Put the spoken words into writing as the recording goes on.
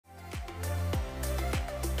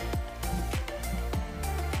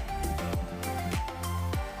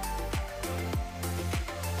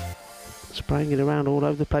spraying it around all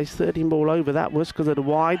over the place. 13 ball over that was because of the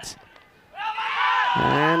wides.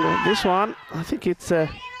 And this one, I think it's...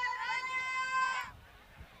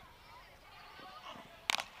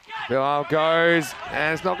 Bilal goes,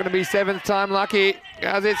 and it's not going to be 7th time lucky,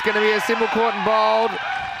 as it's going to be a simple court and bowled.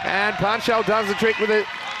 And Panchal does the trick with it,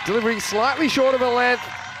 delivering slightly short of a length.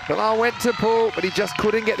 Bilal went to pull, but he just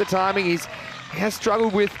couldn't get the timing. He has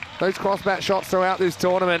struggled with those cross-bat shots throughout this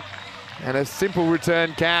tournament. And a simple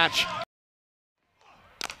return catch.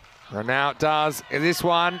 And now it does. In this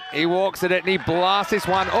one, he walks at it and he blasts this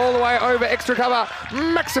one all the way over extra cover.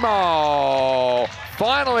 Maximo!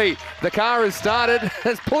 Finally, the car has started.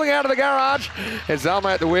 It's pulling out of the garage. It's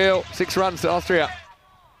Zalma at the wheel. 6 runs to Austria.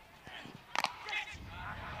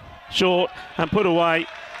 Short and put away.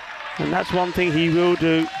 And that's one thing he will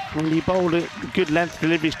do. When you bowl good length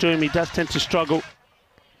deliveries to him, he does tend to struggle.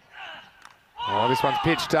 Oh, this one's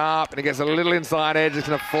pitched up and he gets a little inside edge. It's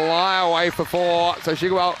going to fly away for 4. So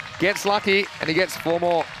Shigwell gets lucky and he gets 4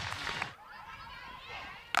 more.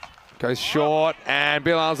 Goes short and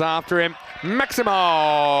Bilal's after him.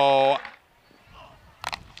 Maximo!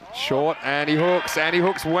 Short and he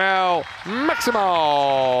hooks well.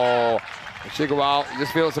 Maximo! Shigwell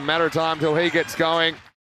just feels it's a matter of time till he gets going.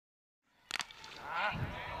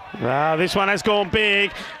 This one has gone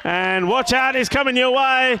big, and watch out, it's coming your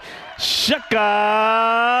way.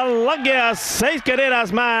 Shaka Lagia, 6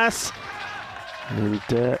 carreras más. And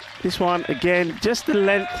this one, again, just the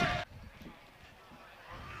length.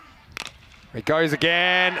 It goes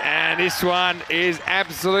again, and this one is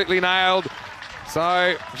absolutely nailed.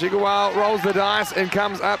 So Shigwell rolls the dice and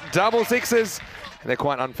comes up double 6s. And they're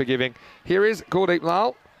quite unforgiving. Here is Kuldeep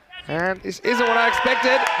Lal. And this isn't what I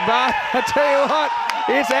expected, but I tell you what,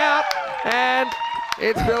 it's out, and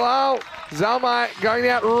it's Bilal Zalmai going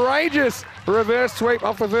the outrageous reverse sweep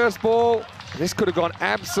off the first ball. This could have gone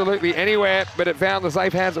absolutely anywhere, but it found the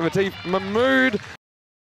safe hands of Atif Mahmood.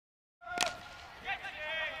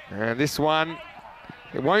 And this one,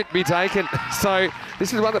 it won't be taken. So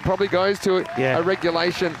this is one that probably goes to a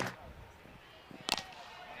regulation.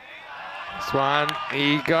 This one,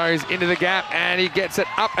 he goes into the gap and he gets it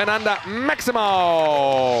up and under.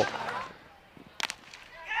 Maximo!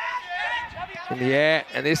 In the air,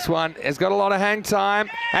 and this one has got a lot of hang time,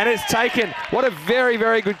 and it's taken. What a very,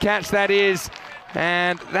 very good catch that is.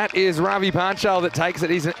 And that is Ravi Panchal that takes it.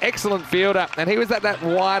 He's an excellent fielder, and he was at that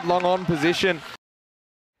wide, long-on position.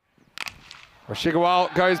 Shigwell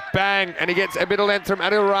goes bang, and he gets a bit of length from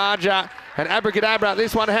Adil Raja. And abracadabra,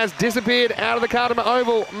 this one has disappeared out of the Cardamom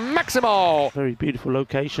Oval. Maximo! Very beautiful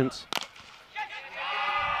locations.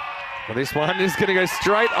 Well, this one is going to go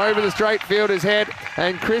straight over the straight fielder's head.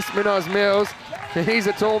 And Chris Munoz-Mills, he's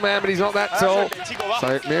a tall man, but he's not that tall.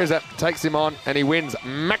 So Mirza takes him on, and he wins.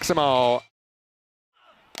 Maximo!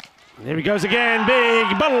 There he goes again,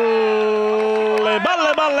 big balle,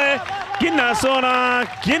 balle, balle. Kinna Sona,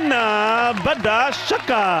 Kinna Bada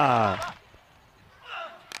Shaka.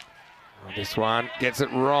 This one gets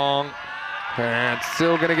it wrong, and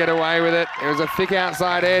still going to get away with it. It was a thick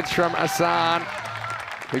outside edge from Hassan.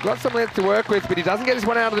 We've got some length to work with, but he doesn't get this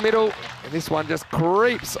one out of the middle. And this one just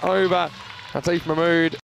creeps over Atif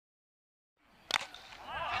Mahmood.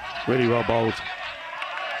 Really well bowled.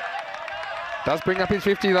 Does bring up his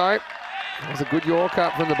 50 though. It was a good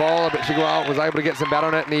Yorker from the bowler, but Shigwell was able to get some bat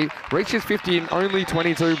on it, and he reaches 50 in only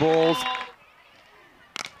 22 balls.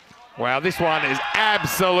 Wow, this one is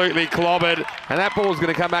absolutely clobbered, and that ball's going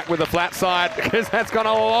to come back with a flat side because that's gone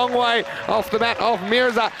a long way off the bat of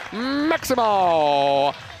Mirza.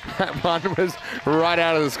 Maximo! That one was right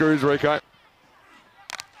out of the screws, Rico.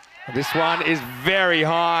 This one is very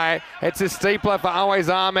high. It's a steepler for Always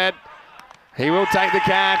Ahmed. He will take the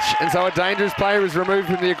catch, and so a dangerous player is removed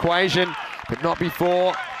from the equation, but not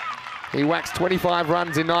before. He waxed 25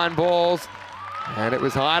 runs in 9 balls, and it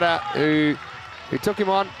was Hyder who took him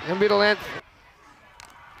on a bit of length.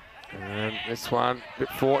 And this one, a bit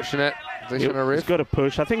fortunate. He's got to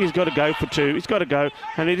push. I think he's got to go for 2. He's got to go,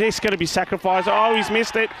 and it is going to be sacrificed. Oh, he's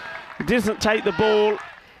missed it. He doesn't take the ball.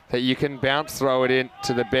 That you can bounce throw it in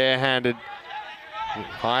to the bare-handed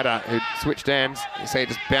Hyder, who switched ends. You see it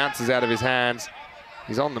just bounces out of his hands.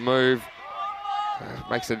 He's on the move.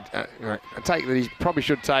 Makes it a take that he probably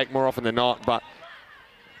should take more often than not, but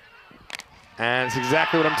and it's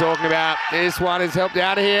exactly what I'm talking about. This one is helped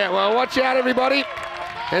out of here. Well, watch out, everybody.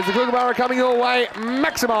 There's the Kookaburra coming your way.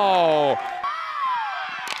 Maximo!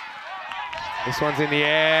 This one's in the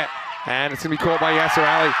air, and it's going to be caught by Yasser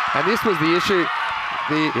Ali. And this was the issue.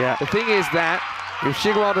 The thing is that if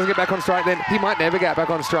Shigwell doesn't get back on strike, then he might never get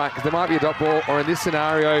back on strike because there might be a dot ball, or in this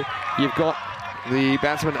scenario, you've got the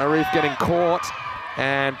batsman Arif getting caught,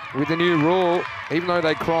 And with the new rule, even though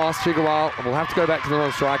they cross, Chigawal will have to go back to the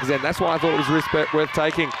non-striker's end. That's why I thought it was risk worth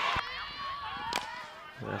taking.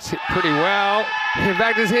 It's hit pretty well. In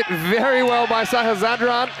fact, it's hit very well by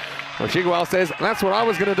Zadran. Well, Chigawal says, that's what I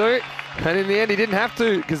was going to do. And in the end, he didn't have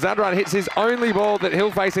to, because Zadran hits his only ball that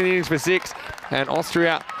he'll face in the innings for 6. And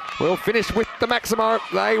Austria will finish with the Maximo.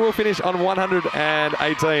 They will finish on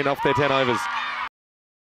 118 off their 10 overs.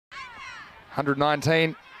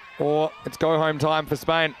 119, or it's go-home time for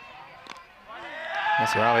Spain.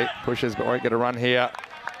 Nasser pushes, but won't get a run here.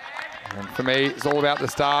 And for me, it's all about the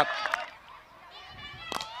start.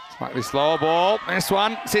 Slightly slower ball. This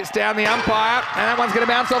one sits down the umpire, and that one's going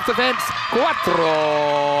to bounce off the fence.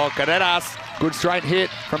 Cuatro carreras. Good straight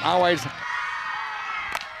hit from Always.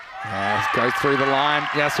 Goes through the line.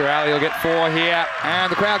 Yasser Ali will get 4 here,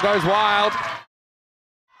 and the crowd goes wild.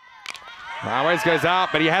 Always goes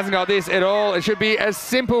up, but he hasn't got this at all. It should be a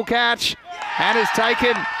simple catch, and it's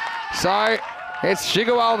taken. So it's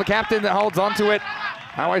Chigawal, the captain, that holds on to it.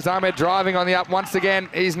 Always Ahmed driving on the up once again.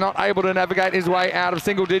 He's not able to navigate his way out of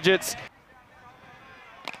single digits.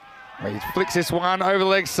 He flicks this one over the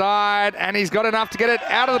leg side, and he's got enough to get it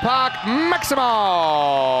out of the park.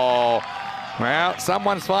 Maximo! Well,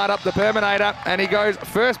 someone's fired up the Perminator, and he goes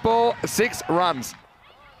first ball, 6 runs.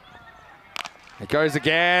 It goes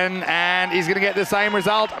again, and he's going to get the same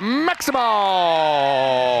result.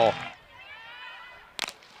 Maximo!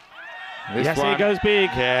 Yasser goes big.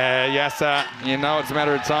 Yeah, Yasser, you know it's a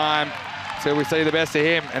matter of time till we see the best of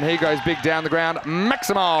him. And he goes big down the ground.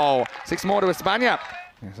 Maximo! 6 more to España.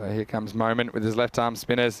 So here comes Moment with his left arm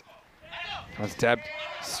spinners. Was tabbed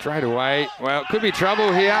straight away. Well, could be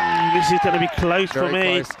trouble here. This is going to be close for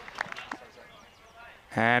me. Close.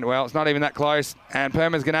 And, well, it's not even that close. And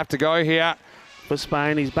Perma's going to have to go here. For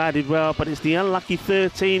Spain, he's batted well, but it's the unlucky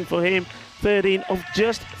 13 for him. 13 of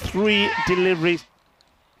just 3 deliveries.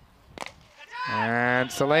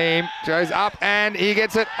 And Salim goes up, and he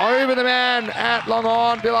gets it over the man at long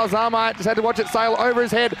on. Bilal Zamite just had to watch it sail over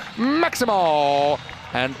his head. Maximo!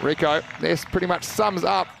 And Rico, this pretty much sums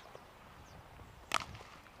up.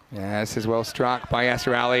 Yeah, this is well struck by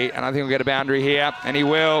Yasser Ali, and I think he'll get a boundary here, and he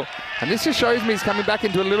will. And this just shows me he's coming back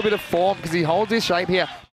into a little bit of form because he holds his shape here.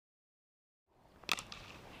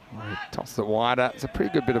 He tosses it wider. It's a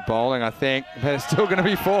pretty good bit of bowling, I think, but it's still going to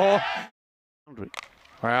be 4.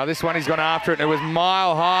 Well, this one he's gone after it, and it was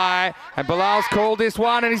mile high, and Bilal's called this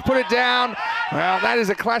one, and he's put it down. Well, that is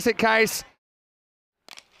a classic case.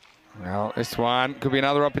 Well, this one could be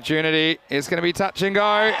another opportunity. It's going to be touch and go,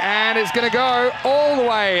 and it's going to go all the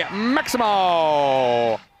way.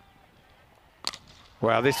 Maximo!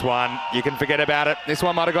 Well, this one, you can forget about it. This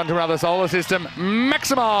one might have gone to another solar system.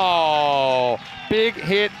 Maximo! Big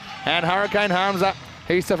hit, and Hurricane Hamza,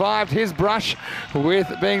 he survived his brush with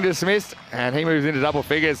being dismissed, and he moves into double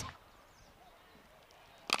figures.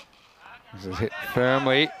 This is hit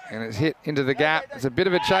firmly, and it's hit into the gap. It's a bit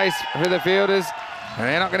of a chase for the fielders, and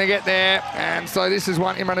they're not going to get there. And so this is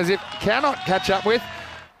one Imran Azif cannot catch up with.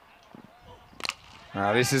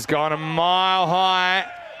 This has gone a mile high,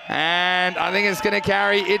 and I think it's going to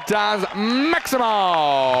carry. It does.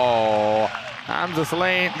 Maximo! Hamza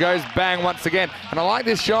Salim goes bang once again. And I like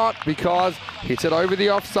this shot because hits it over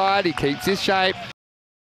the offside. He keeps his shape.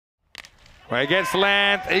 Where he gets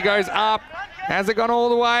length, he goes up. Has it gone all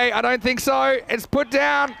the way? I don't think so. It's put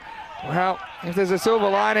down. Well, if there's a silver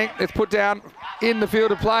lining, it's put down in the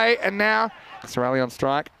field of play. And now, Sarali on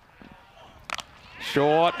strike.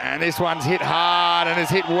 Short, and this one's hit hard and is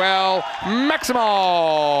hit well.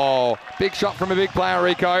 Maximo! Big shot from a big player,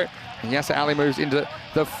 Rico. And Yasser Ali moves into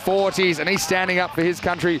the 40s, and he's standing up for his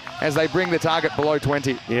country as they bring the target below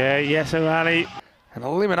 20. Yeah, Yasser Ali. An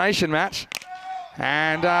elimination match.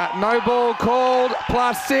 And no ball called,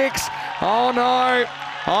 +6. Oh no,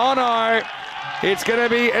 oh no. It's going to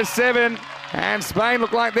be a 7, and Spain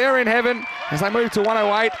look like they're in heaven as they move to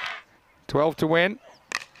 108. 12 to win.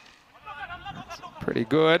 That's pretty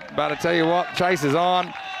good, but I tell you what, chase is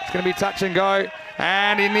on. It's going to be touch and go.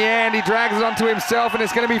 And in the end, he drags it onto himself, and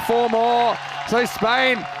it's going to be 4 more. So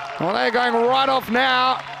Spain, well, they're going right off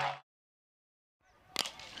now.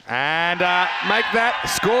 And make that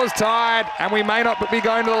scores tied, and we may not be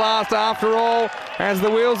going to the last after all, as the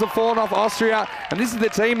wheels have fallen off Austria. And this is the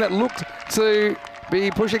team that looked to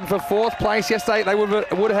be pushing for 4th place yesterday. They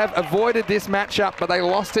would have avoided this matchup, but they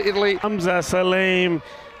lost to Italy. Hamza Salim.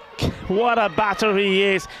 What a batter he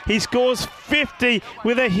is. He scores 50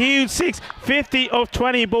 with a huge 6, 50 of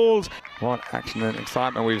 20 balls. What action and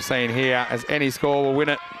excitement we've seen here, as any score will win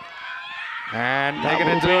it. And they're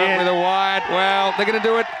going to do it with a wide. Well, they're going to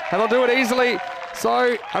do it, and they'll do it easily.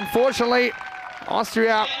 So, unfortunately,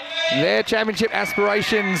 Austria their championship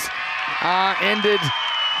aspirations are ended.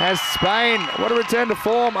 As Spain, what a return to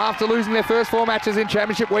form after losing their first 4 matches in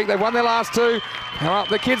championship week. They've won their last 2. Well,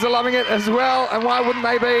 the kids are loving it as well, and why wouldn't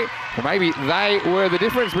they be? Well, maybe they were the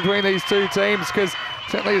difference between these 2 teams, because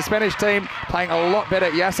certainly the Spanish team playing a lot better.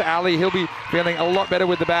 Yasser Ali, he'll be feeling a lot better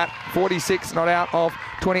with the bat. 46 not out of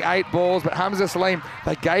 28 balls, but Hamza Salim,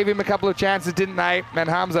 they gave him a couple of chances, didn't they? And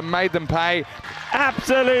Hamza made them pay.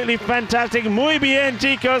 Absolutely fantastic. Muy bien,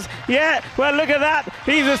 chicos. Yeah, well, look at that.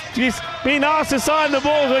 He's been asked to sign the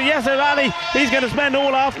balls. Well, Yasser Ali, he's going to spend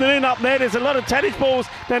all afternoon up there. There's a lot of tennis balls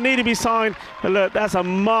that need to be signed. But look, that's a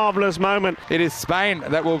marvellous moment. It is Spain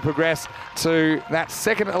that will progress to that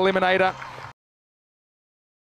second eliminator.